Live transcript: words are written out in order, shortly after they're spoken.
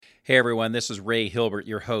Hey everyone, this is Ray Hilbert,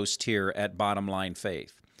 your host here at Bottom Line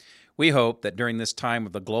Faith. We hope that during this time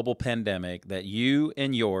of the global pandemic that you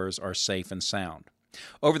and yours are safe and sound.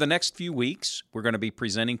 Over the next few weeks, we're going to be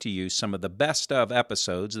presenting to you some of the best of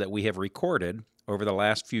episodes that we have recorded over the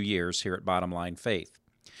last few years here at Bottom Line Faith.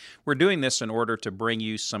 We're doing this in order to bring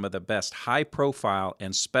you some of the best high-profile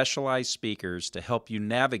and specialized speakers to help you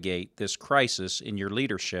navigate this crisis in your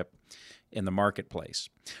leadership in the marketplace.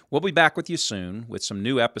 We'll be back with you soon with some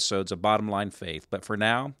new episodes of Bottom Line Faith, but for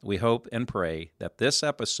now, we hope and pray that this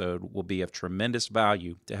episode will be of tremendous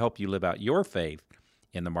value to help you live out your faith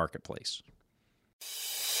in the marketplace.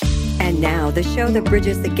 And now, the show that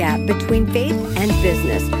bridges the gap between faith and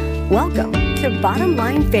business. Welcome to Bottom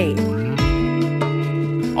Line Faith.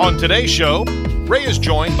 On today's show, Ray is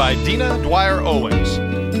joined by Dina Dwyer Owens,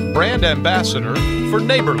 brand ambassador for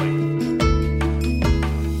Neighborly.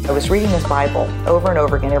 I was reading this Bible over and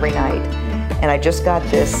over again every night, and I just got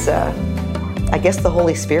this, I guess the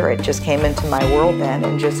Holy Spirit just came into my world then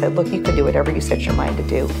and just said, look, you can do whatever you set your mind to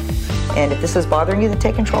do. And if this is bothering you, then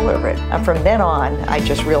take control over it. And from then on, I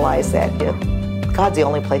just realized that God's the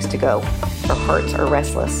only place to go. Our hearts are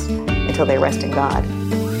restless until they rest in God.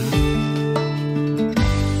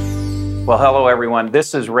 Well, hello everyone.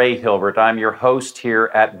 This is Ray Hilbert. I'm your host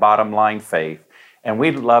here at Bottom Line Faith. And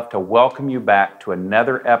we'd love to welcome you back to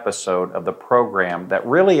another episode of the program that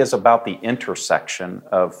really is about the intersection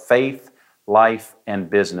of faith, life, and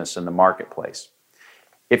business in the marketplace.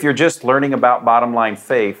 If you're just learning about Bottom Line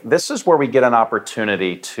Faith, this is where we get an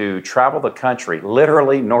opportunity to travel the country,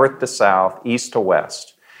 literally north to south, east to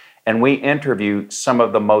west, and we interview some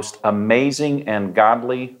of the most amazing and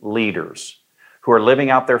godly leaders who are living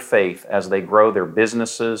out their faith as they grow their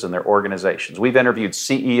businesses and their organizations. We've interviewed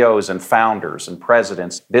CEOs and founders and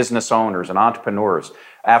presidents, business owners and entrepreneurs,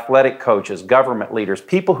 athletic coaches, government leaders,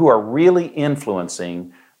 people who are really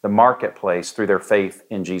influencing the marketplace through their faith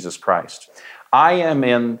in Jesus Christ. I am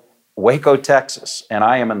in Waco, Texas, and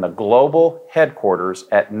I am in the global headquarters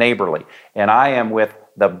at Neighborly, and I am with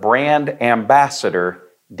the brand ambassador,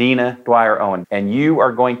 Dina Dwyer Owens, and you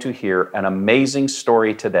are going to hear an amazing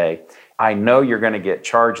story today. I know you're going to get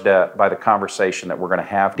charged up by the conversation that we're going to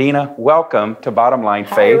have. Dina, welcome to Bottom Line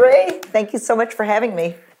Faith. Hi, Ray. Thank you so much for having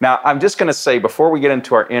me. Now, I'm just going to say, before we get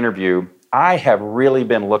into our interview, I have really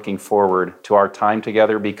been looking forward to our time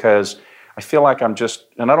together because I feel like I'm just,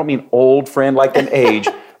 and I don't mean old friend like in age,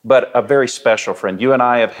 but a very special friend. You and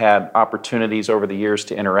I have had opportunities over the years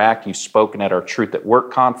to interact. You've spoken at our Truth at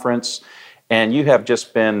Work conference. And you have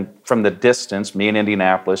just been, from the distance, me in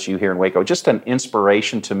Indianapolis, you here in Waco, just an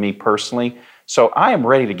inspiration to me personally. So I am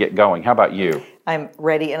ready to get going. How about you? I'm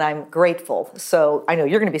ready and I'm grateful. So I know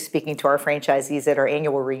you're going to be speaking to our franchisees at our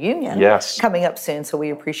annual reunion coming up soon, so we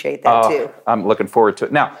appreciate that too. I'm looking forward to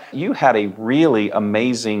it. Now, you had a really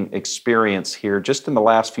amazing experience here just in the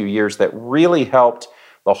last few years that really helped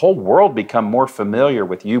the whole world become more familiar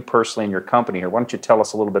with you personally and your company here. Why don't you tell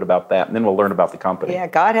us a little bit about that, and then we'll learn about the company. Yeah,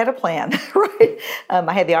 God had a plan, right?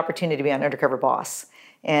 I had the opportunity to be on Undercover Boss,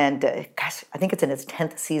 and gosh, I think it's in its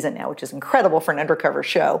 10th season now, which is incredible for an undercover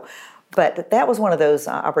show. But that was one of those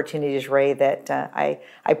opportunities, Ray, that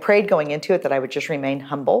I prayed going into it that I would just remain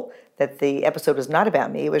humble, that the episode was not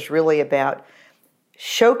about me. It was really about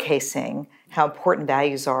showcasing how important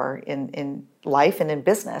values are in life and in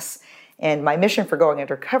business. And my mission for going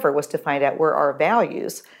undercover was to find out where our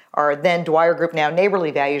values, our then Dwyer Group, now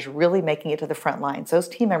Neighborly values, really making it to the front lines. Those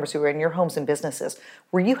team members who are in your homes and businesses,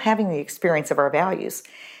 were you having the experience of our values?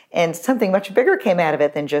 And something much bigger came out of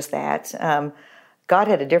it than just that. God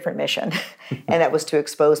had a different mission, and that was to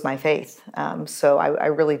expose my faith. So I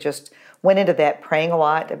really just went into that praying a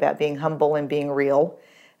lot about being humble and being real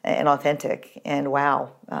and authentic. And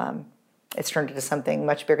wow, it's turned into something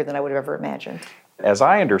much bigger than I would have ever imagined. As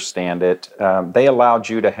I understand it, they allowed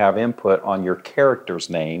you to have input on your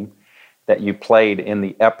character's name that you played in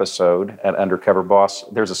the episode at Undercover Boss.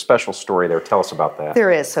 There's a special story there. Tell us about that.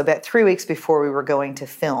 There is. So about 3 weeks before we were going to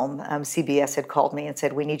film, CBS had called me and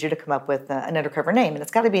said, we need you to come up with an undercover name, and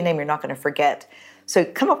it's got to be a name you're not going to forget. So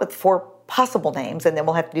come up with 4 possible names, and then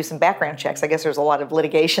we'll have to do some background checks. I guess there's a lot of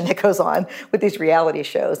litigation that goes on with these reality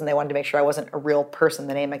shows, and they wanted to make sure I wasn't a real person,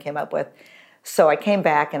 the name I came up with. So I came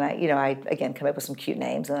back and I again came up with some cute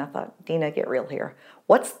names, and I thought, Dina, get real here.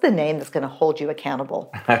 What's the name that's going to hold you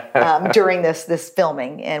accountable during this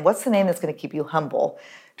filming? And what's the name that's going to keep you humble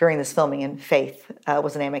during this filming? And Faith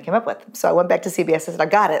was the name I came up with. So I went back to CBS and said, I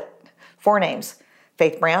got it. 4 names: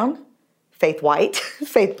 Faith Brown, Faith White,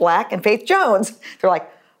 Faith Black, and Faith Jones. They're like,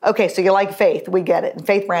 okay, so you like Faith, we get it. And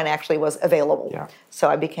Faith Brown actually was available. Yeah. So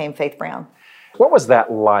I became Faith Brown. What was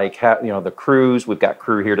that like? The crews, we've got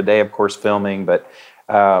crew here today, of course, filming, but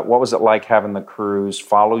What was it like having the crews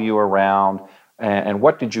follow you around? And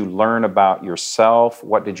what did you learn about yourself?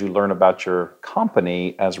 What did you learn about your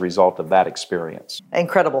company as a result of that experience?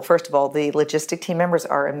 Incredible. First of all, the logistic team members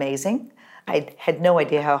are amazing. I had no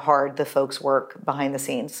idea how hard the folks work behind the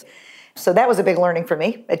scenes. So that was a big learning for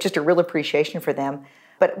me. It's just a real appreciation for them.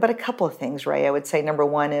 But a couple of things, Ray. I would say number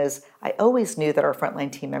one is I always knew that our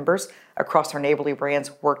frontline team members across our Neighborly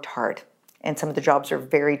brands worked hard. And some of the jobs are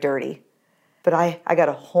very dirty. But I got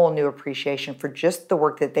a whole new appreciation for just the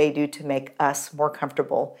work that they do to make us more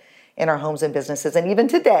comfortable in our homes and businesses. And even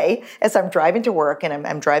today, as I'm driving to work and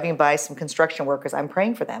I'm driving by some construction workers, I'm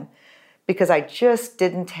praying for them because I just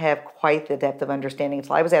didn't have quite the depth of understanding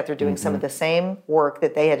until I was out there doing some of the same work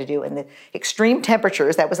that they had to do in the extreme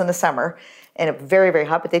temperatures. That was in the summer and it very, very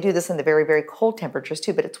hot, but they do this in the very, very cold temperatures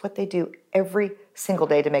too. But it's what they do every single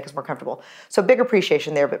day to make us more comfortable. So big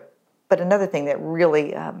appreciation there. But another thing that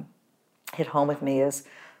really hit home with me is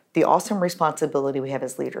the awesome responsibility we have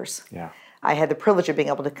as leaders. Yeah. I had the privilege of being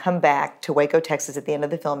able to come back to Waco, Texas at the end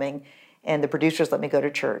of the filming, and the producers let me go to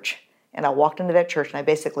church. And I walked into that church and I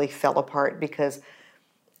basically fell apart because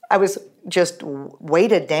I was just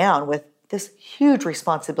weighted down with this huge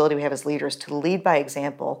responsibility we have as leaders to lead by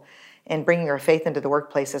example and bringing our faith into the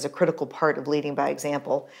workplace as a critical part of leading by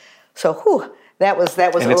example. So, that was.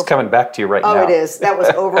 And it's coming back to you right now. Oh, it is. That was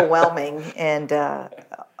overwhelming, and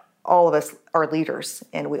all of us are leaders,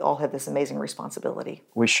 and we all have this amazing responsibility.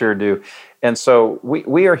 We sure do. And so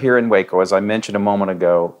we are here in Waco, as I mentioned a moment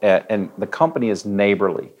ago, and the company is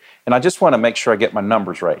Neighborly. And I just want to make sure I get my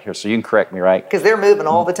numbers right here, so you can correct me, right? Because they're moving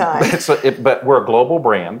all the time. But we're a global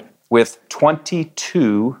brand with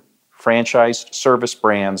 22 franchised service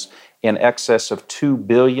brands in excess of $2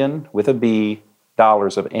 billion, with a B,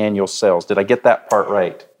 dollars of annual sales. Did I get that part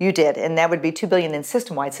right? You did, and that would be $2 billion in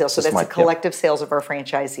system-wide sales. So that's the collective sales of our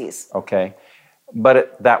franchisees. Okay,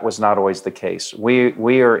 but that was not always the case.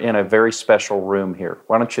 We are in a very special room here.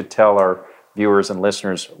 Why don't you tell our viewers and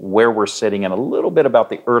listeners where we're sitting and a little bit about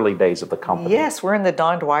the early days of the company? Yes, we're in the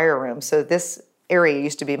Don Dwyer room. So this area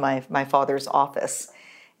used to be my father's office,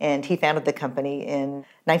 and he founded the company in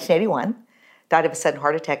 1981. Died of a sudden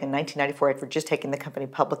heart attack in 1994 after just taking the company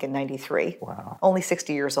public in 93. Wow. Only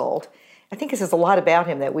 60 years old. I think it says a lot about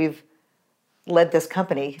him that we've led this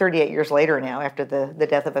company 38 years later now after the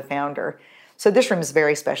death of a founder. So this room is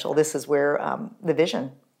very special. This is where the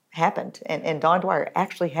vision happened. And Don Dwyer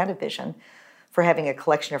actually had a vision for having a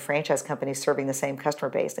collection of franchise companies serving the same customer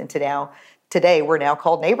base. And today we're now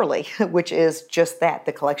called Neighborly, which is just that,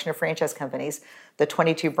 the collection of franchise companies, the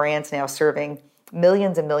 22 brands now serving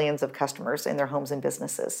millions and millions of customers in their homes and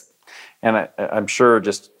businesses. And I'm sure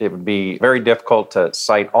it would be very difficult to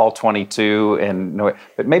cite all 22,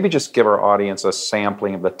 but maybe just give our audience a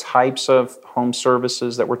sampling of the types of home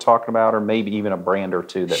services that we're talking about, or maybe even a brand or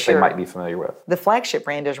two that Sure. they might be familiar with. The flagship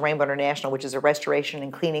brand is Rainbow International, which is a restoration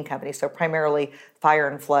and cleaning company, so primarily fire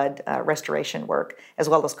and flood restoration work, as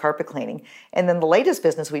well as carpet cleaning. And then the latest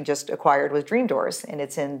business we just acquired was Dream Doors, and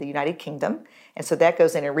it's in the United Kingdom. And so that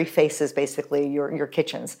goes in and refaces basically your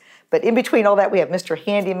kitchens. But in between all that, we have Mr.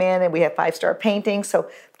 Handyman and we have 5-star painting. So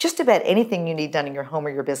just about anything you need done in your home or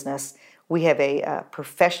your business, we have a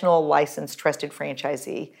professional, licensed, trusted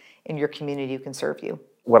franchisee in your community who can serve you.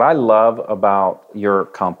 What I love about your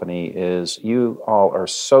company is you all are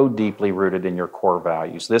so deeply rooted in your core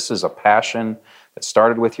values. This is a passion that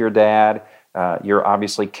started with your dad. You're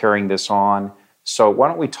obviously carrying this on. So why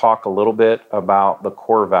don't we talk a little bit about the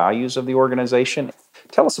core values of the organization?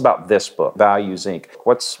 Tell us about this book, Values, Inc.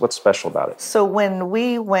 What's special about it? So when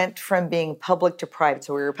we went from being public to private,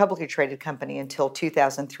 so we were a publicly traded company until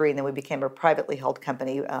 2003, and then we became a privately held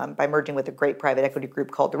company by merging with a great private equity group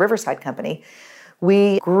called the Riverside Company.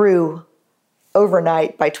 We grew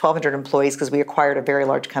overnight by 1,200 employees because we acquired a very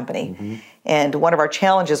large company. Mm-hmm. And one of our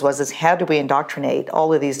challenges was how do we indoctrinate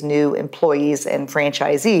all of these new employees and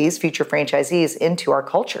franchisees, future franchisees, into our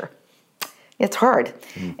culture? It's hard.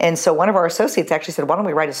 Mm-hmm. And so one of our associates actually said, why don't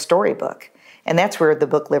we write a storybook? And that's where the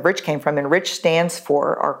book Live Rich came from. And Rich stands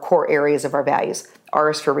for our core areas of our values.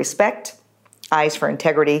 R is for respect, I is for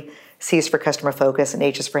integrity, C is for customer focus, and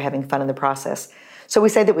H is for having fun in the process. So we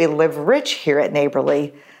say that we live rich here at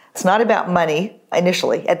Neighborly. It's not about money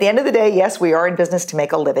initially. At the end of the day, yes, we are in business to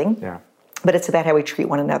make a living, but it's about how we treat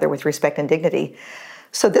one another with respect and dignity.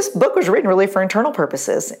 So this book was written really for internal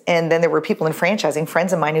purposes. And then there were people in franchising,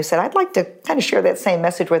 friends of mine, who said, I'd like to kind of share that same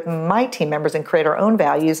message with my team members and create our own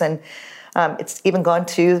values. And it's even gone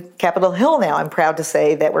to Capitol Hill now. I'm proud to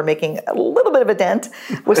say that we're making a little bit of a dent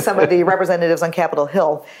with some of the representatives on Capitol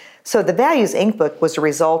Hill. So the Values, Inc. book was a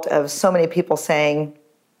result of so many people saying,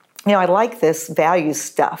 I like this values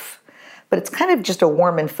stuff, but it's kind of just a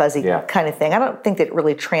warm and fuzzy Yeah. kind of thing. I don't think that it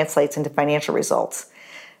really translates into financial results.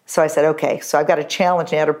 So I said, okay, so I've got a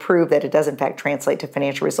challenge now to prove that it does in fact translate to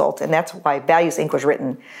financial results. And that's why Values Inc. was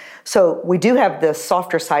written. So we do have the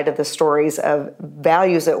softer side of the stories of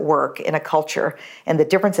values at work in a culture and the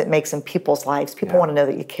difference it makes in people's lives. People want to know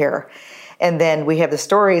that you care. And then we have the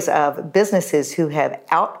stories of businesses who have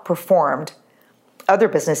outperformed other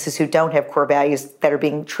businesses who don't have core values that are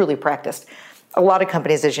being truly practiced. A lot of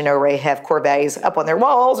companies, as you know, Ray, have core values up on their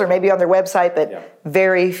walls or maybe on their website, but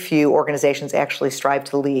very few organizations actually strive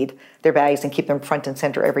to lead their values and keep them front and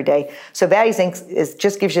center every day. So Values Inc.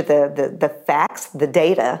 Just gives you the facts, the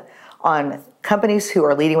data on companies who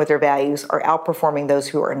are leading with their values are outperforming those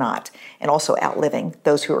who are not, and also outliving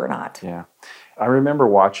those who are not. Yeah. I remember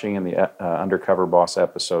watching in the Undercover Boss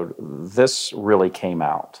episode, this really came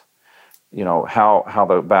out. You know, how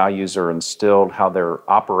the values are instilled, how they're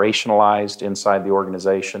operationalized inside the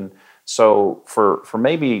organization. So for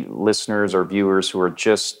maybe listeners or viewers who are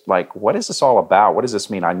just like, what is this all about? What does this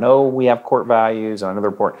mean? I know we have core values and I know they're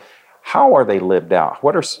important. How are they lived out?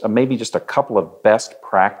 What are maybe just a couple of best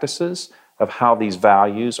practices of how these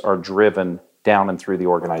values are driven down and through the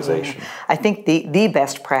organization? I think the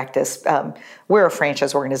best practice, we're a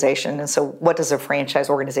franchise organization, and so what does a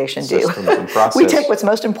franchise organization do? Systems and process. We take what's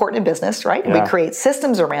most important in business, right? And Yeah. we create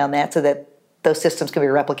systems around that so that those systems can be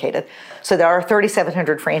replicated. So that our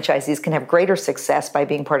 3,700 franchisees can have greater success by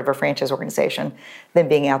being part of a franchise organization than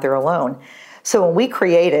being out there alone. So when we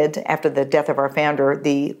created, after the death of our founder,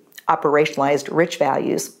 the operationalized rich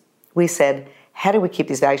values, we said, how do we keep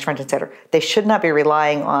these values front and center? They should not be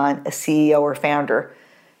relying on a CEO or founder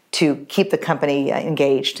to keep the company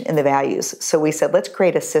engaged in the values. So we said, let's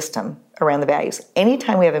create a system around the values.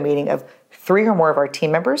 Anytime we have a meeting of 3 or more of our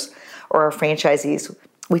team members or our franchisees,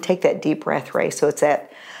 we take that deep breath, Ray. So it's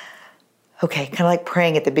that, okay, kind of like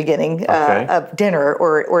praying at the beginning of dinner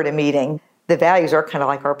or at a meeting. The values are kind of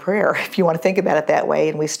like our prayer, if you want to think about it that way.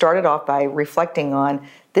 And we started off by reflecting on,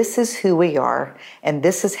 this is who we are, and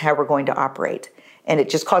this is how we're going to operate. And it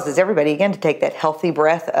just causes everybody, again, to take that healthy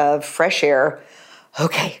breath of fresh air.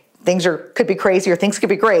 Okay, things could be crazy or things could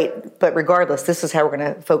be great, but regardless, this is how we're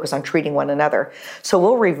going to focus on treating one another. So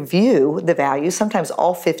we'll review the values, sometimes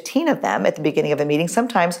all 15 of them at the beginning of a meeting.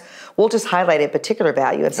 Sometimes we'll just highlight a particular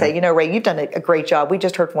value and say, you know, Ray, you've done a great job. We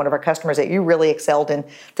just heard from one of our customers that you really excelled in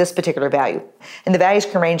this particular value. And the values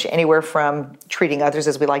can range anywhere from treating others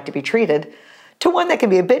as we like to be treated to one that can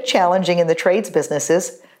be a bit challenging in the trades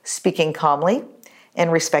businesses, speaking calmly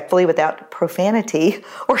and respectfully without profanity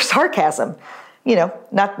or sarcasm. You know,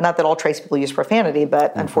 not that all tradespeople use profanity,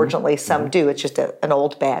 but unfortunately some do. It's just an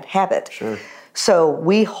old bad habit. Sure. So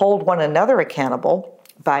we hold one another accountable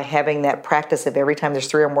by having that practice of every time there's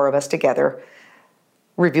 3 or more of us together,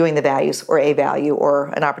 reviewing the values or a value or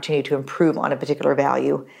an opportunity to improve on a particular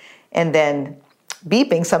value, and then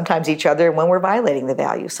beeping sometimes each other when we're violating the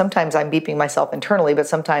value. Sometimes I'm beeping myself internally, but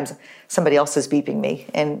sometimes somebody else is beeping me.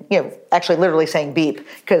 And, you know, actually literally saying beep,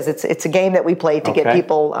 because it's a game that we play to get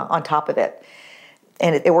people on top of it.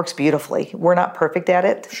 And it works beautifully. We're not perfect at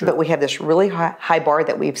it, but we have this really high bar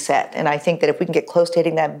that we've set. And I think that if we can get close to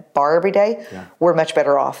hitting that bar every day, we're much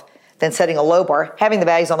better off than setting a low bar, having the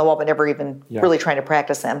values on the wall, but never even really trying to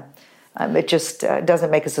practice them. It just doesn't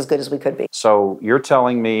make us as good as we could be. So you're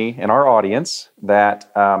telling me and our audience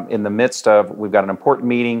that in the midst of, we've got an important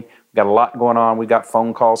meeting, we've got a lot going on, we've got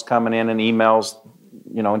phone calls coming in and emails,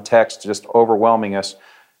 you know, and text just overwhelming us.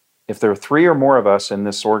 If there are 3 or more of us in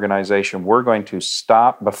this organization, we're going to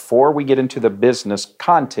stop before we get into the business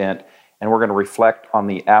content, and we're going to reflect on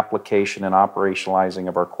the application and operationalizing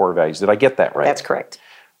of our core values. Did I get that right? That's correct.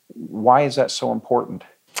 Why is that so important?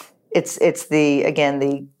 It's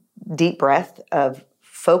the deep breath of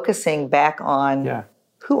focusing back on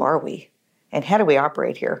who are we and how do we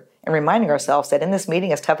operate here, and reminding ourselves that in this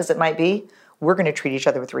meeting, as tough as it might be, we're going to treat each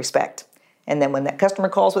other with respect. And then when that customer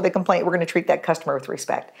calls with a complaint, we're going to treat that customer with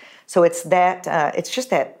respect. So it's that it's just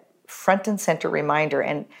that front and center reminder,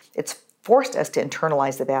 and it's forced us to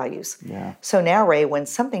internalize the values. Yeah. So now, Ray, when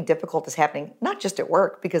something difficult is happening, not just at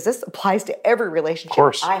work, because this applies to every relationship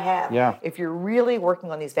I have. Yeah. If you're really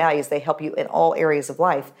working on these values, they help you in all areas of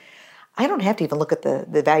life. I don't have to even look at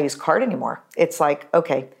the values card anymore. It's like,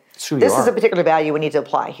 okay, this is a particular value we need to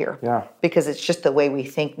apply here. Yeah. Because it's just the way we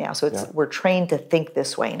think now. So we're trained to think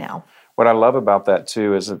this way now. What I love about that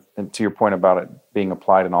too is, and to your point about it being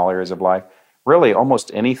applied in all areas of life, really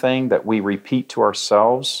almost anything that we repeat to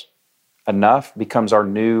ourselves enough becomes our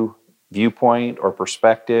new viewpoint or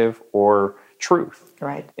perspective or truth.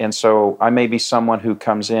 Right. And so I may be someone who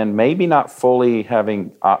comes in, maybe not fully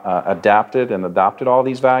having adapted and adopted all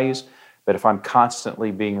these values, But if I'm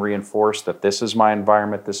constantly being reinforced that this is my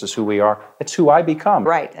environment, this is who we are, it's who I become.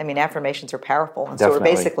 Right. I mean, affirmations are powerful. And so Definitely.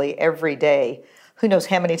 we're basically every day, who knows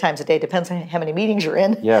how many times a day, depends on how many meetings you're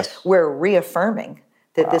in, Yes. we're reaffirming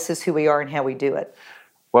that this is who we are and how we do it.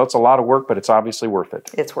 Well, it's a lot of work, but it's obviously worth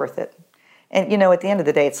it. It's worth it. And, at the end of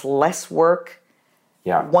the day, it's less work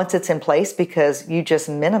Yeah. once it's in place because you just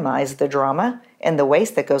minimize the drama and the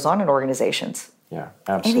waste that goes on in organizations. Yeah,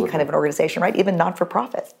 absolutely. Any kind of an organization, right? Even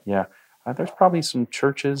non-for-profit. Yeah. There's probably some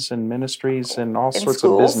churches and ministries and all sorts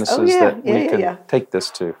schools. of businesses Oh, yeah. that we could take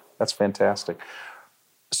this to. That's fantastic.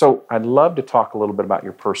 So I'd love to talk a little bit about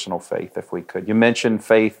your personal faith, if we could. You mentioned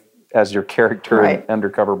faith as your character Right. in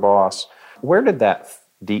Undercover Boss. Where did that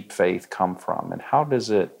deep faith come from, and how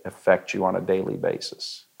does it affect you on a daily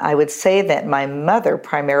basis? I would say that my mother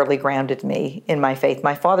primarily grounded me in my faith.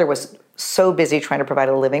 My father was so busy trying to provide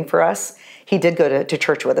a living for us. He did go to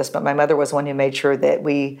church with us, but my mother was one who made sure that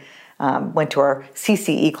we went to our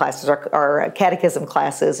CCE classes, our catechism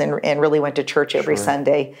classes, and really went to church every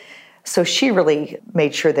Sunday. So she really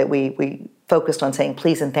made sure that we focused on saying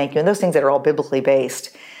please and thank you, and those things that are all biblically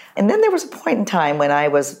based. And then there was a point in time when I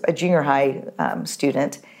was a junior high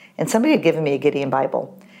student, and somebody had given me a Gideon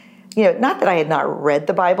Bible. Not that I had not read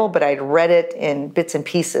the Bible, but I'd read it in bits and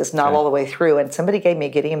pieces, not all the way through. And somebody gave me a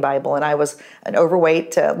Gideon Bible, and I was an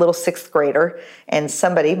overweight little sixth grader. And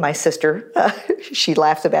somebody, my sister, she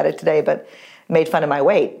laughs about it today, but made fun of my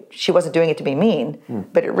weight. She wasn't doing it to be mean,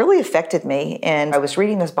 but it really affected me. And I was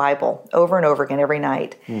reading this Bible over and over again every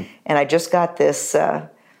night. And I just got this,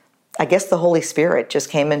 I guess the Holy Spirit just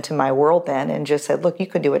came into my world then and just said, look, you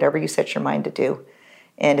can do whatever you set your mind to do.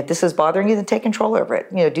 And if this is bothering you, then take control over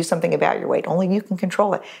it. Do something about your weight. Only you can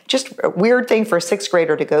control it. Just a weird thing for a sixth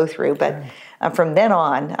grader to go through. But from then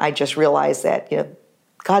on, I just realized that,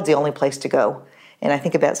 God's the only place to go. And I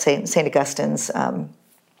think about St. Augustine's,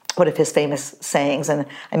 one of his famous sayings, and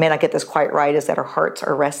I may not get this quite right, is that our hearts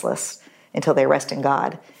are restless until they rest in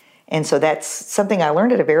God. And so that's something I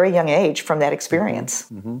learned at a very young age from that experience.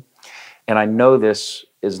 Mm-hmm. And I know this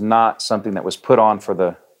is not something that was put on for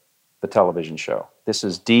the television show. This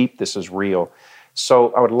is deep, this is real.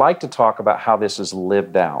 So I would like to talk about how this is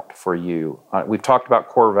lived out for you. We've talked about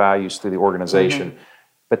core values through the organization,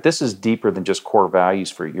 but this is deeper than just core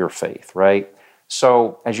values for your faith, right?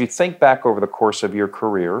 So as you think back over the course of your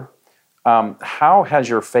career, how has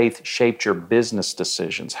your faith shaped your business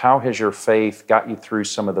decisions? How has your faith got you through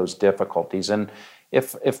some of those difficulties? And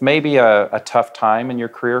if maybe a tough time in your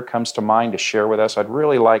career comes to mind to share with us, I'd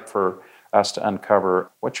really like for us to uncover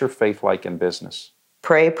what's your faith like in business.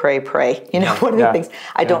 Pray, pray, pray. One of the things,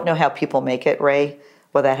 I don't know how people make it, Ray,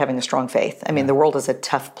 without having a strong faith. I mean, the world is a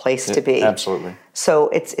tough place to be. Absolutely. So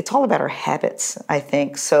it's all about our habits, I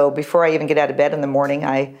think. So before I even get out of bed in the morning,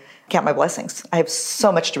 I count my blessings. I have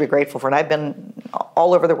so much to be grateful for. And I've been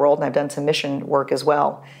all over the world, and I've done some mission work as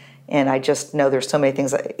well. And I just know there's so many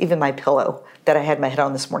things, even my pillow that I had my head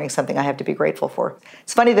on this morning, something I have to be grateful for.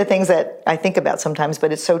 It's funny the things that I think about sometimes,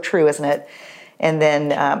 but it's so true, isn't it? And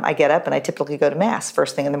then I get up and I typically go to Mass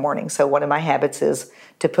first thing in the morning. So one of my habits is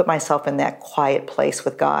to put myself in that quiet place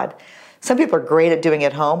with God. Some people are great at doing it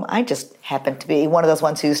at home. I just happen to be one of those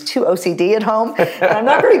ones who's too OCD at home. And I'm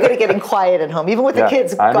not very good at getting quiet at home, even with the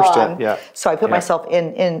kids I understand. gone. Yeah. So I put myself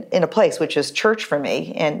in a place, which is church for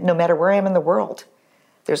me. And no matter where I am in the world,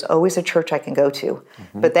 there's always a church I can go to.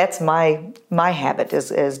 But that's my habit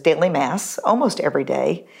is daily Mass, almost every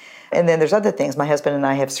day. And then there's other things. My husband and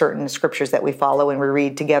I have certain scriptures that we follow and we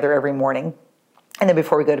read together every morning. And then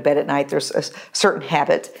before we go to bed at night, there's a certain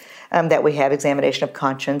habit that we have, examination of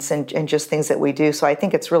conscience and just things that we do. So I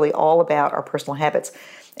think it's really all about our personal habits.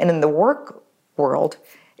 And in the work world,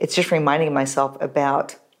 it's just reminding myself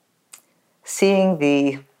about seeing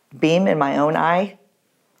the beam in my own eye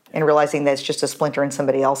and realizing that it's just a splinter in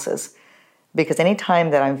somebody else's. Because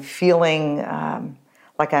anytime that I'm feeling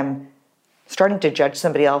like I'm starting to judge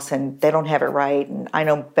somebody else and they don't have it right and I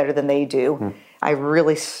know better than they do, I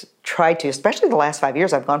really try to, especially the last 5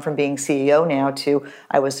 years, I've gone from being CEO now to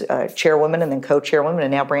I was chairwoman and then co-chairwoman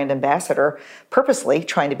and now brand ambassador, purposely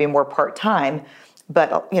trying to be more part-time,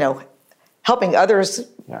 but helping others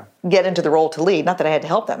get into the role to lead. Not that I had to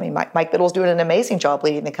help them. I mean, Mike Biddle's doing an amazing job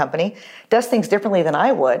leading the company, does things differently than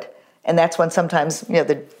I would. And that's when sometimes,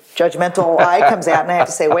 the judgmental eye comes out and I have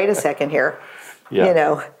to say, wait a second here.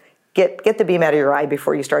 Get the beam out of your eye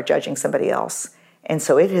before you start judging somebody else. And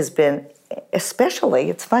so it has been, especially,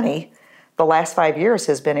 it's funny, the last 5 years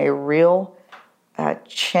has been a real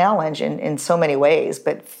challenge in so many ways,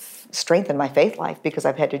 but strengthened my faith life because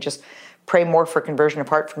I've had to just pray more for conversion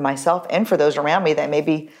apart from myself and for those around me that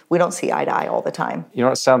maybe we don't see eye to eye all the time. You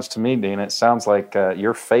know, it sounds to me, Dina, it sounds like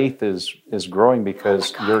your faith is growing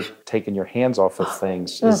because you're taking your hands off of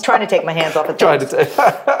things. Trying to take my hands off of things.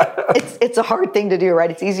 It's a hard thing to do, right?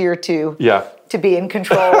 It's easier to be in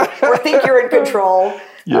control or think you're in control.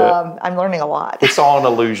 Yeah. I'm learning a lot. It's all an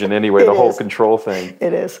illusion anyway, the whole control thing.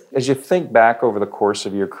 It is. As you think back over the course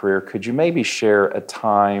of your career, could you maybe share a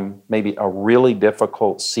time, maybe a really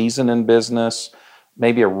difficult season in business,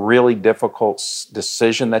 maybe a really difficult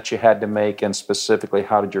decision that you had to make, and specifically,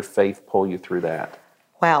 how did your faith pull you through that?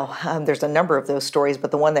 Wow, there's a number of those stories,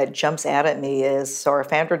 but the one that jumps out at me is, so our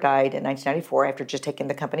founder died in 1994 after just taking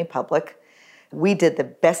the company public. We did the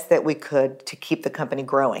best that we could to keep the company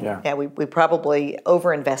growing. Yeah, we probably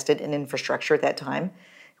overinvested in infrastructure at that time.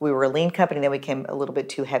 We were a lean company, then we became a little bit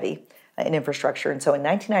too heavy in infrastructure. And so in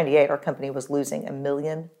 1998, our company was losing $1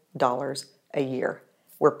 million a year.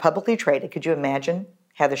 We're publicly traded. Could you imagine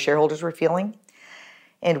how the shareholders were feeling?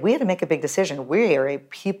 And we had to make a big decision. We are a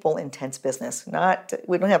people-intense business.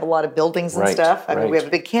 We don't have a lot of buildings and stuff. I mean, we have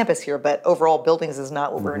a big campus here, but overall buildings is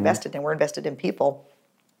not what we're invested in. We're invested in people.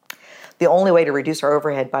 The only way to reduce our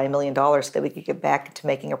overhead by $1 million so that we could get back to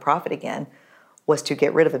making a profit again was to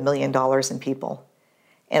get rid of $1 million in people.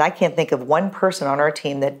 And I can't think of one person on our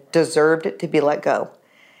team that deserved to be let go.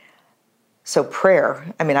 So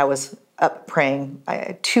prayer, I mean, I was up praying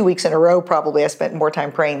 2 weeks in a row probably. I spent more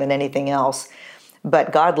time praying than anything else.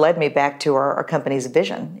 But God led me back to our company's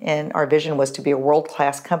vision. And our vision was to be a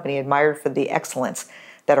world-class company admired for the excellence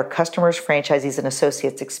that our customers, franchisees, and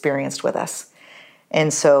associates experienced with us.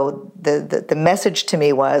 And so the message to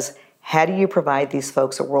me was, how do you provide these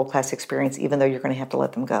folks a world-class experience even though you're going to have to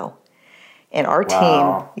let them go? And our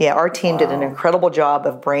team did an incredible job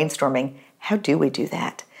of brainstorming, how do we do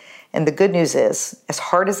that? And the good news is, as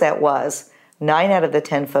hard as that was, 9 out of the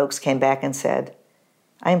 10 folks came back and said,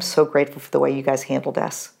 I am so grateful for the way you guys handled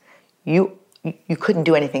us. You couldn't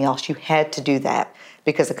do anything else. You had to do that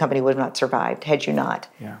because the company would have not survived had you not.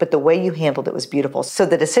 Yeah. But the way you handled it was beautiful. So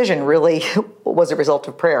the decision really was a result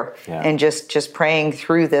of prayer and just praying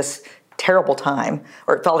through this terrible time,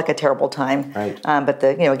 or it felt like a terrible time. Right. But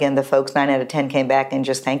the folks, 9 out of 10 came back and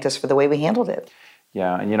just thanked us for the way we handled it.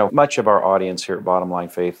 Yeah, and much of our audience here at Bottom Line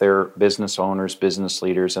Faith, they're business owners, business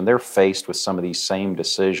leaders, and they're faced with some of these same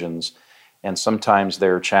decisions. And sometimes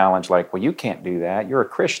they're challenged like, well, you can't do that. You're a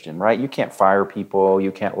Christian, right? You can't fire people.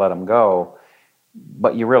 You can't let them go.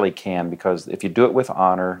 But you really can, because if you do it with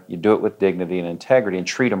honor, you do it with dignity and integrity and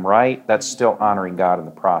treat them right, that's still honoring God in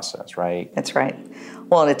the process, right? That's right.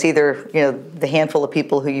 Well, and it's either, the handful of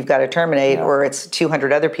people who you've got to terminate or it's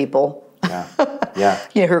 200 other people who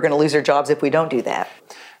are going to lose their jobs if we don't do that.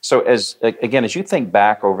 So as you think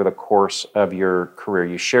back over the course of your career,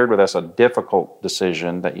 you shared with us a difficult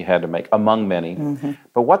decision that you had to make among many,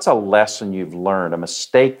 but what's a lesson you've learned, a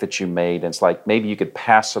mistake that you made, and it's like maybe you could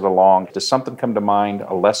pass it along? Does something come to mind,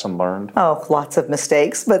 a lesson learned? Oh, lots of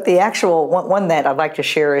mistakes, but the actual one that I'd like to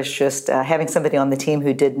share is just having somebody on the team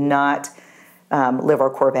who did not live our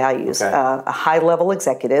core values. Okay. A high-level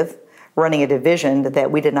executive running a division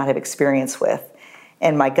that we did not have experience with.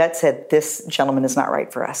 And my gut said, this gentleman is not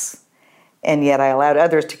right for us. And yet I allowed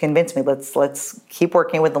others to convince me, let's keep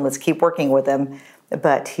working with him, let's keep working with him.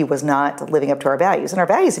 But he was not living up to our values. And our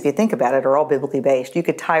values, if you think about it, are all biblically based. You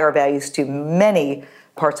could tie our values to many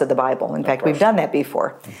parts of the Bible. In fact, we've done that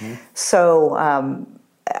before. So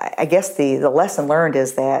I guess the lesson learned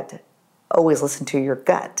is that always listen to your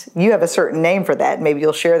gut. You have a certain name for that. Maybe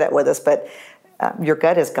you'll share that with us. But your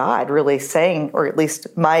gut is God really saying, or at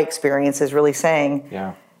least my experience is really saying,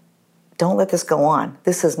 don't let this go on.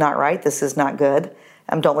 This is not right. This is not good.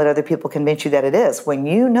 Don't let other people convince you that it is, when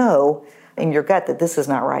you know in your gut that this is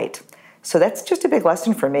not right. So that's just a big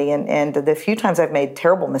lesson for me. And the few times I've made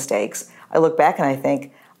terrible mistakes, I look back and I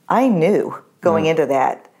think, I knew going into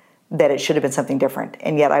that it should have been something different.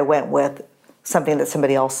 And yet I went with something that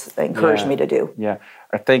somebody else encouraged me to do. Yeah.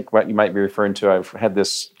 I think what you might be referring to, I've had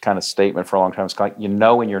this kind of statement for a long time. It's like, in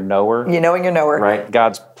your knower. You know in your knower. Right?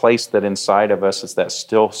 God's placed that inside of us. It's that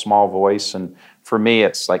still small voice. And for me,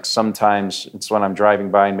 it's like sometimes it's when I'm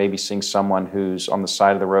driving by and maybe seeing someone who's on the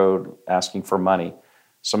side of the road asking for money.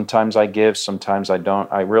 Sometimes I give, sometimes I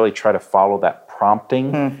don't. I really try to follow that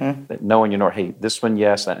prompting, that knowing hey, this one,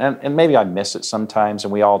 yes. And maybe I miss it sometimes,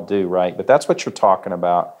 and we all do, right? But that's what you're talking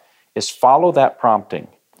about, is follow that prompting,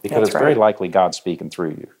 because it's very likely God speaking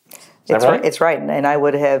through you. Is that right? It's right. And I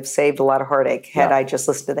would have saved a lot of heartache had I just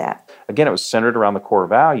listened to that. Again, it was centered around the core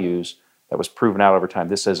values that was proven out over time.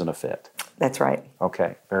 This isn't a fit. That's right.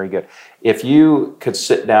 Okay, very good. If you could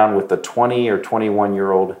sit down with the 20 or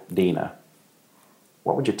 21-year-old Dina,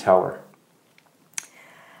 what would you tell her?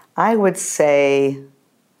 I would say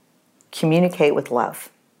communicate with love.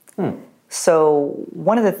 So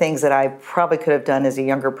one of the things that I probably could have done as a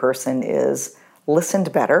younger person is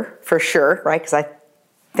listened better, for sure, right? Because I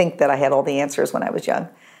think that I had all the answers when I was young.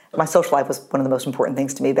 My social life was one of the most important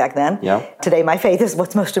things to me back then. Yeah. Today, my faith is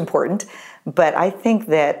what's most important. But I think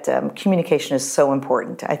that communication is so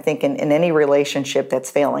important. I think in any relationship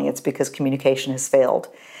that's failing, it's because communication has failed.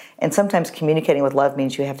 And sometimes communicating with love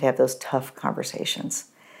means you have to have those tough conversations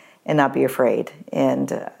and not be afraid.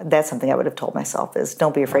 And that's something I would have told myself is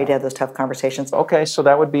don't be afraid to have those tough conversations. Okay, so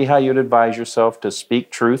that would be how you'd advise yourself to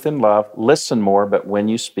speak truth in love, listen more, but when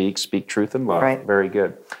you speak truth in love. Right. Very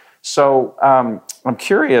good. So I'm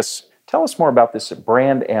curious, tell us more about this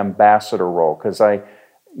brand ambassador role, because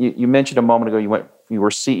you mentioned a moment ago you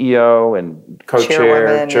were CEO and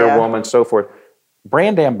co-chair, chairwoman, so forth.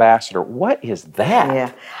 Brand ambassador, what is that?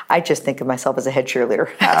 Yeah, I just think of myself as a head cheerleader.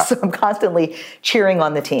 So I'm constantly cheering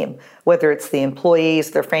on the team, whether it's the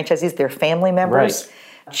employees, their franchisees, their family members,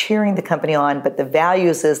 cheering the company on. But the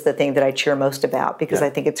values is the thing that I cheer most about because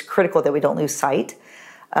I think it's critical that we don't lose sight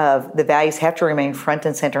of the values have to remain front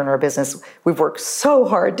and center in our business. We've worked so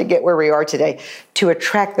hard to get where we are today to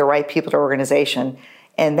attract the right people to our organization,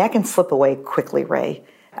 and that can slip away quickly, Ray.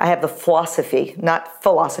 I have the philosophy, not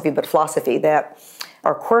philosophy, but philosophy, that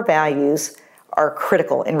our core values are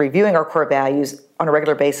critical, and reviewing our core values on a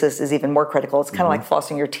regular basis is even more critical. It's kind of like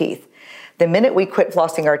flossing your teeth. The minute we quit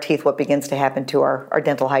flossing our teeth, what begins to happen to our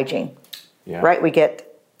dental hygiene? Right? We get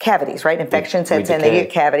cavities, right? Infection sets in, they get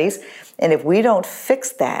cavities. And if we don't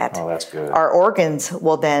fix that, that's good. Our organs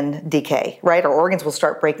will then decay, right? Our organs will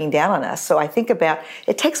start breaking down on us. So I think about,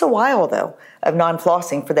 it takes a while though, of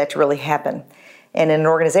non-flossing for that to really happen. And in an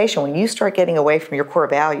organization, when you start getting away from your core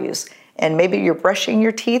values, and maybe you're brushing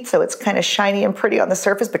your teeth so it's kind of shiny and pretty on the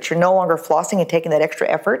surface, but you're no longer flossing and taking that extra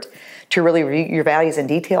effort to really review your values in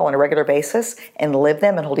detail on a regular basis and live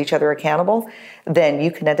them and hold each other accountable, then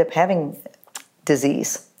you can end up having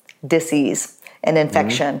disease, and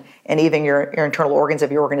infection, and even your internal organs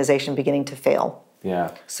of your organization beginning to fail.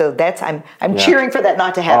 Yeah. So that's I'm cheering for that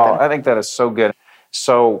not to happen. Oh, I think that is so good.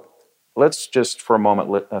 So let's just for a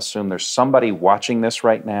moment assume there's somebody watching this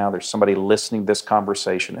right now, there's somebody listening to this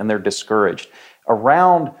conversation, and they're discouraged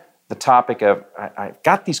around the topic of, I've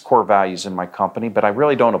got these core values in my company, but I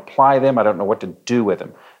really don't apply them. I don't know what to do with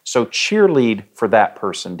them. So cheerlead for that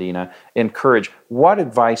person, Dina. Encourage. What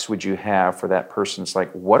advice would you have for that person? It's like,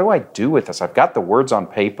 what do I do with this? I've got the words on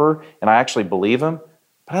paper, and I actually believe them,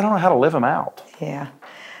 but I don't know how to live them out. Yeah.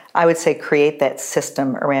 I would say create that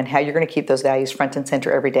system around how you're going to keep those values front and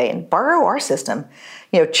center every day, and borrow our system.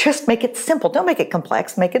 Just make it simple. Don't make it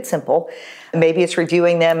complex. Make it simple. Maybe it's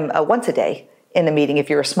reviewing them once a day in a meeting. If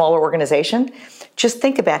you're a smaller organization, just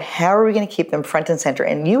think about how are we going to keep them front and center.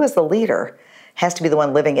 And you as the leader has to be the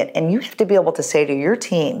one living it. And you have to be able to say to your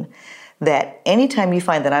team that anytime you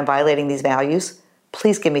find that I'm violating these values,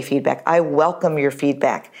 please give me feedback. I welcome your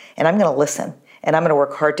feedback, and I'm going to listen, and I'm going to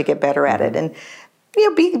work hard to get better at it. And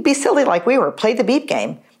be silly like we were. Play the beep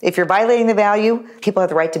game. If you're violating the value, people have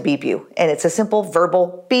the right to beep you. And it's a simple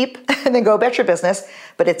verbal beep, and then go about your business.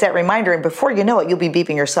 But it's that reminder, and before you know it, you'll be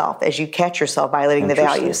beeping yourself as you catch yourself violating the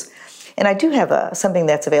values. And I do have something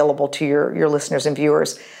that's available to your listeners and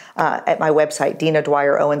viewers at my website,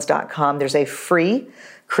 DinaDwyerOwens.com. There's a free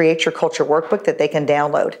Create Your Culture workbook that they can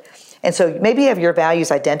download. And so maybe you have your values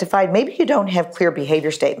identified. Maybe you don't have clear behavior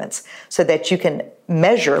statements so that you can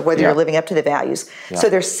measure whether you're living up to the values. So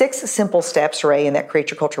there's 6 simple steps, Ray, in that Create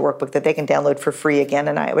Your Culture workbook that they can download for free again.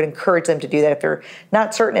 And I would encourage them to do that if they're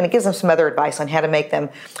not certain. And it gives them some other advice on how to make them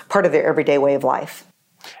part of their everyday way of life.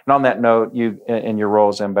 And on that note, you, in your role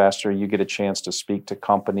as ambassador, you get a chance to speak to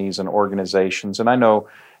companies and organizations. And I know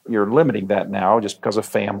you're limiting that now just because of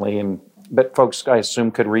family, but folks, I assume,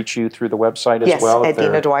 could reach you through the website as well? Yes, at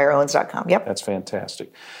DinaDwyerOwens.com. Yep. That's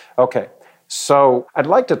fantastic. Okay, so I'd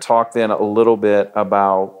like to talk then a little bit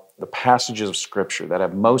about the passages of Scripture that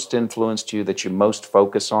have most influenced you, that you most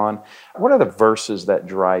focus on. What are the verses that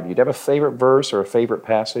drive you? Do you have a favorite verse or a favorite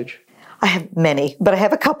passage? I have many, but I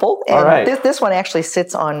have a couple. And all right. This one actually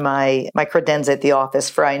sits on my credenza at the office.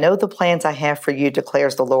 For I know the plans I have for you,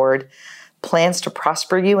 declares the Lord. Plans to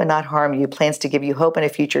prosper you and not harm you, plans to give you hope and a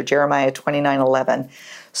future, Jeremiah 29:11.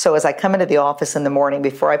 So as I come into the office in the morning,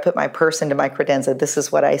 before I put my purse into my credenza, this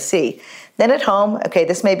is what I see. Then at home, okay,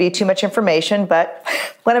 this may be too much information, but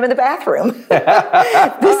when I'm in the bathroom,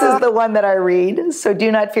 this is the one that I read. So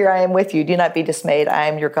do not fear, I am with you. Do not be dismayed. I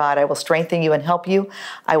am your God. I will strengthen you and help you.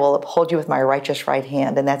 I will uphold you with my righteous right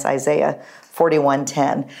hand. And that's Isaiah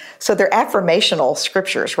 41:10. So they're affirmational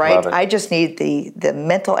scriptures, right? Love it. I just need the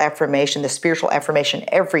mental affirmation, the spiritual affirmation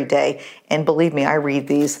every day. And believe me, I read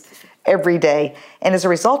these every day. And as a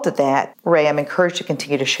result of that, Ray, I'm encouraged to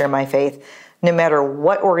continue to share my faith no matter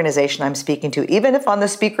what organization I'm speaking to. Even if on the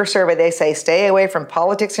speaker survey they say, stay away from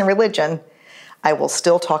politics and religion, I will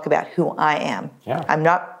still talk about who I am. Yeah. I'm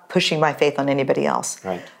not pushing my faith on anybody else.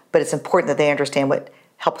 Right. But it's important that they understand what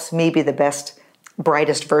helps me be the best,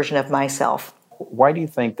 brightest version of myself. Why do you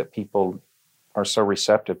think that people are so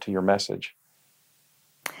receptive to your message?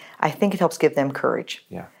 I think it helps give them courage.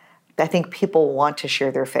 Yeah. I think people want to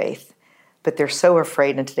share their faith, but they're so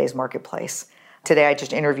afraid in today's marketplace. Today I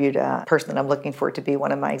just interviewed a person that I'm looking for to be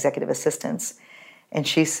one of my executive assistants, and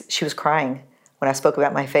she was crying when I spoke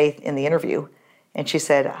about my faith in the interview. And she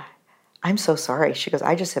said, I'm so sorry. She goes,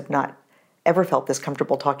 I just have not ever felt this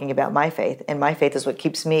comfortable talking about my faith, and my faith is what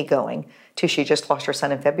keeps me going. She just lost her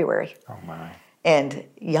son in February. Oh my. And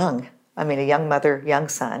young. I mean, a young mother, young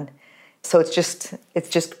son. So it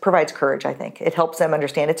just provides courage, I think. It helps them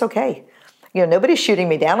understand it's okay. Nobody's shooting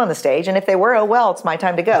me down on the stage, and if they were, oh well, it's my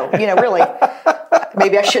time to go. Really,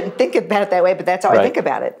 maybe I shouldn't think about it that way, but that's how I think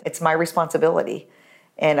about it. It's my responsibility.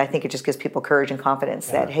 And I think it just gives people courage and confidence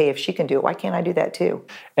that, hey, if she can do it, why can't I do that too?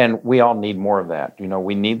 And we all need more of that.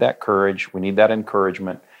 We need that courage. We need that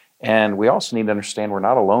encouragement. And we also need to understand we're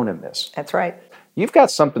not alone in this. That's right. You've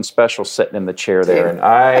got something special sitting in the chair there, and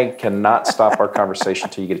I cannot stop our conversation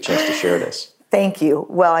until you get a chance to share this. Thank you.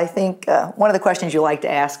 Well, I think one of the questions you like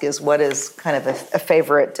to ask is what is kind of a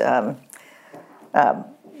favorite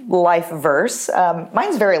life verse.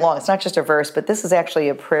 Mine's very long. It's not just a verse, but this is actually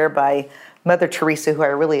a prayer by Mother Teresa, who I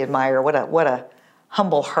really admire. What a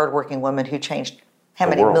humble, hardworking woman who changed how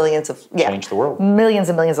many millions of changed the world, millions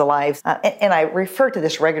and millions of lives. And I refer to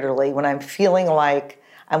this regularly when I'm feeling like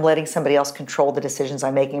I'm letting somebody else control the decisions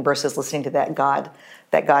I'm making versus listening to that God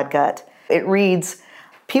gut. It reads,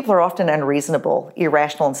 people are often unreasonable,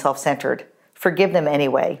 irrational, and self-centered. Forgive them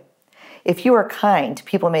anyway. If you are kind,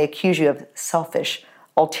 people may accuse you of selfish,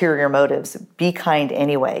 ulterior motives. Be kind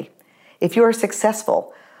anyway. If you are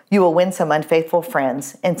successful, you will win some unfaithful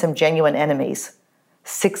friends and some genuine enemies.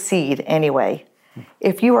 Succeed anyway.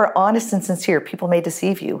 If you are honest and sincere, people may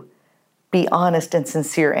deceive you. Be honest and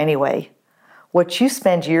sincere anyway. What you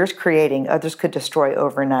spend years creating, others could destroy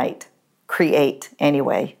overnight. Create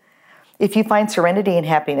anyway. If you find serenity and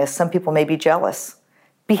happiness, some people may be jealous.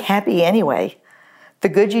 Be happy anyway. The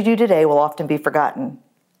good you do today will often be forgotten.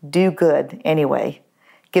 Do good anyway.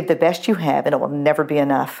 Give the best you have, and it will never be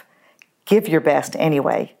enough. Give your best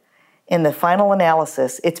anyway. In the final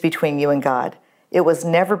analysis, it's between you and God. It was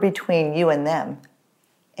never between you and them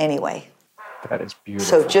anyway. That is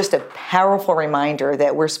beautiful. So just a powerful reminder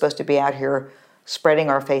that we're supposed to be out here spreading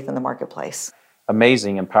our faith in the marketplace.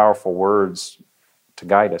 Amazing and powerful words to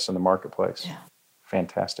guide us in the marketplace. Yeah.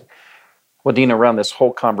 Fantastic. Well, Dina, around this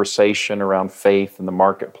whole conversation around faith in the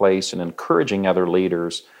marketplace and encouraging other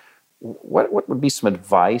leaders, what would be some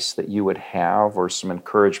advice that you would have, or some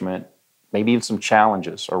encouragement, maybe even some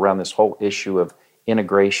challenges around this whole issue of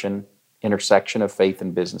intersection of faith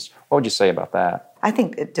and business? What would you say about that? I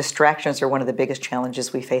think distractions are one of the biggest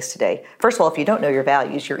challenges we face today. First of all, if you don't know your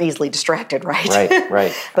values, you're easily distracted, right?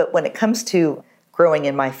 Right. But when it comes to growing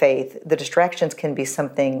in my faith, the distractions can be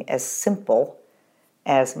something as simple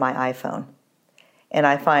as my iPhone. And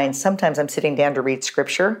I find sometimes I'm sitting down to read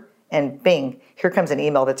scripture, and bing, here comes an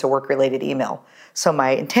email that's a work-related email. So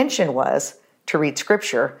my intention was to read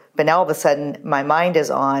scripture, but now all of a sudden my mind is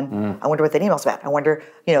on, I wonder what that email's about. I wonder,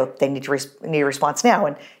 they need a response now.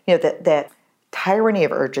 And, that tyranny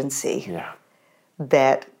of urgency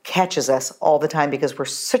that catches us all the time because we're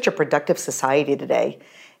such a productive society today.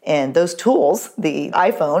 And those tools, the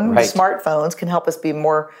iPhone, smartphones, can help us be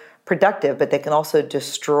more productive, but they can also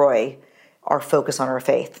destroy our focus on our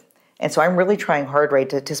faith. And so I'm really trying hard, Ray,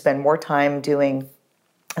 to spend more time doing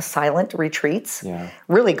silent retreats,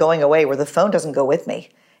 really going away where the phone doesn't go with me.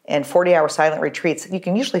 And 40-hour silent retreats, you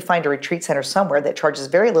can usually find a retreat center somewhere that charges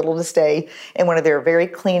very little to stay in one of their very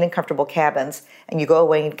clean and comfortable cabins, and you go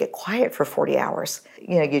away and get quiet for 40 hours.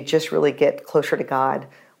 You just really get closer to God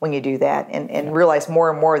when you do that, and realize more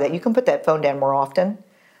and more that you can put that phone down more often.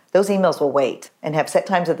 Those emails will wait, and have set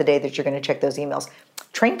times of the day that you're going to check those emails.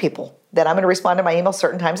 Train people that I'm going to respond to my emails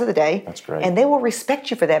certain times of the day. That's great. And they will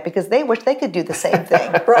respect you for that because they wish they could do the same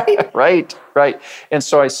thing, right? Right. And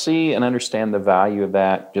so I see and understand the value of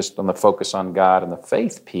that just on the focus on God and the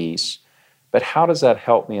faith piece. But how does that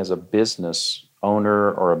help me as a business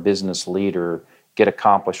owner or a business leader get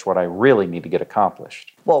accomplished what I really need to get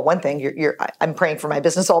accomplished? Well, one thing, I'm praying for my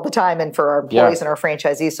business all the time and for our employees and our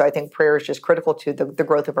franchisees. So I think prayer is just critical to the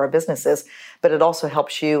growth of our businesses, but it also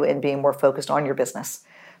helps you in being more focused on your business.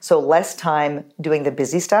 So less time doing the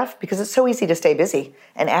busy stuff, because it's so easy to stay busy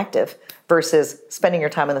and active versus spending your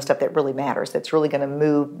time on the stuff that really matters, that's really going to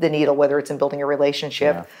move the needle, whether it's in building a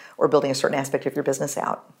relationship or building a certain aspect of your business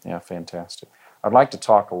out. Yeah, fantastic. I'd like to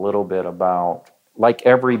talk a little bit about, like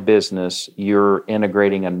every business, you're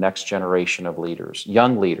integrating a next generation of leaders,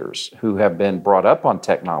 young leaders who have been brought up on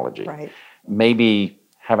technology, maybe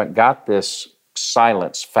haven't got this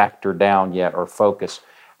silence factor down yet or focus.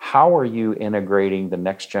 How are you integrating the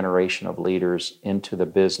next generation of leaders into the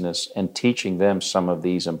business and teaching them some of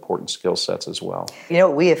these important skill sets as well? You know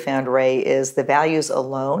what we have found, Ray, is the values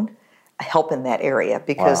alone help in that area,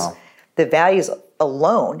 because the values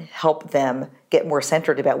alone help them get more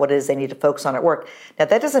centered about what it is they need to focus on at work. Now,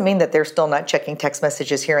 that doesn't mean that they're still not checking text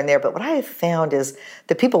messages here and there, but what I have found is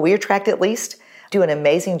the people we attract, at least, do an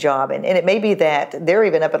amazing job. And it may be that they're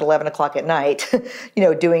even up at 11 o'clock at night,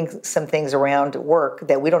 doing some things around work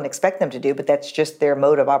that we don't expect them to do, but that's just their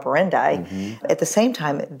mode of operandi. At the same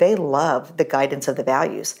time, they love the guidance of the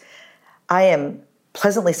values. I am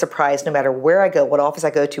pleasantly surprised no matter where I go, what office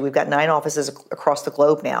I go to. We've got 9 offices across the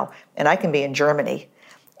globe now, and I can be in Germany.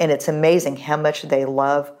 And it's amazing how much they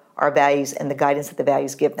love our values and the guidance that the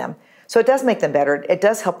values give them. So it does make them better. It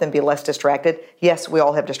does help them be less distracted. Yes, we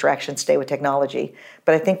all have distractions today with technology,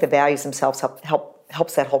 but I think the values themselves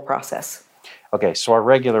helps that whole process. Okay, so our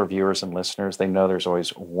regular viewers and listeners, they know there's always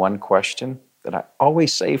one question that I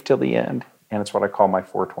always save till the end, and it's what I call my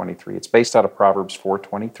 423. It's based out of Proverbs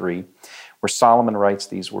 4:23, where Solomon writes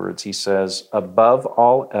these words. He says, "Above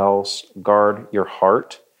all else, guard your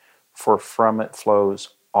heart, for from it flows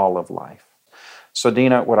all of life." So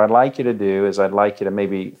Dina, what I'd like you to do is I'd like you to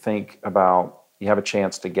maybe think about, you have a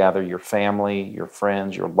chance to gather your family, your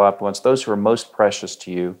friends, your loved ones, those who are most precious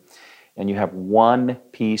to you, and you have one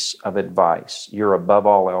piece of advice, your above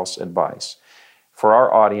all else advice. For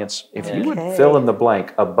our audience, if you would fill in the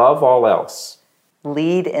blank, above all else.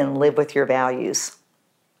 Lead and live with your values.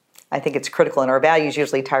 I think it's critical, and our values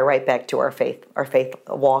usually tie right back to our faith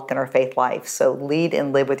walk and our faith life. So lead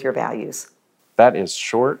and live with your values. That is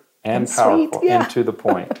short and powerful and to the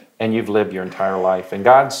point. And you've lived your entire life. And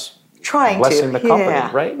God's blessing the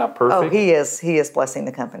company, right? Not perfect. Oh, He is. He is blessing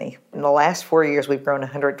the company. In the last 4 years, we've grown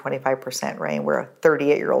 125%, Ray, and we're a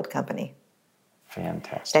 38-year-old company.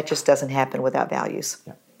 Fantastic. That just doesn't happen without values.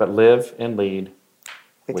 Yeah. But live and lead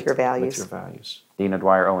with your values. With your values. Dina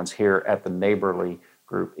Dwyer Owens here at the Neighborly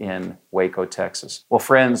Group in Waco, Texas. Well,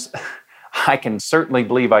 friends, I can certainly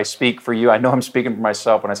believe I speak for you. I know I'm speaking for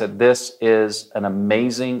myself when I said this is an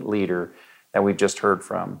amazing leader that we've just heard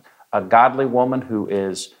from. A godly woman who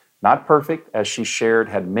is not perfect, as she shared,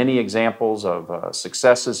 had many examples of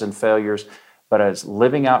successes and failures, but is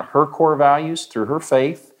living out her core values through her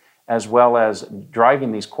faith, as well as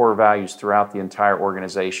driving these core values throughout the entire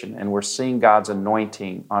organization. And we're seeing God's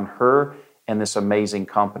anointing on her and this amazing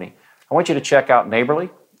company. I want you to check out Neighborly.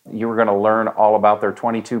 You are going to learn all about their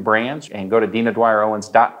 22 brands, and go to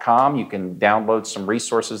DinaDwyerOwens.com. You can download some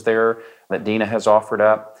resources there that Dina has offered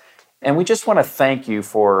up. And we just want to thank you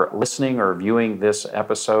for listening or viewing this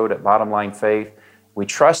episode at Bottom Line Faith. We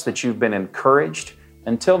trust that you've been encouraged.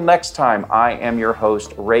 Until next time, I am your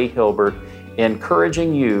host, Ray Hilbert,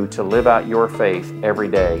 encouraging you to live out your faith every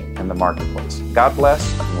day in the marketplace. God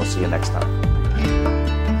bless, and we'll see you next time.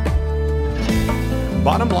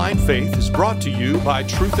 Bottom Line Faith is brought to you by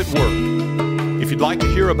Truth at Work. If you'd like to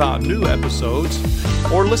hear about new episodes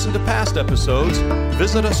or listen to past episodes,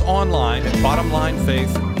 visit us online at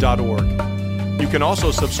bottomlinefaith.org. You can also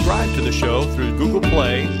subscribe to the show through Google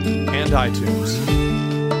Play and iTunes.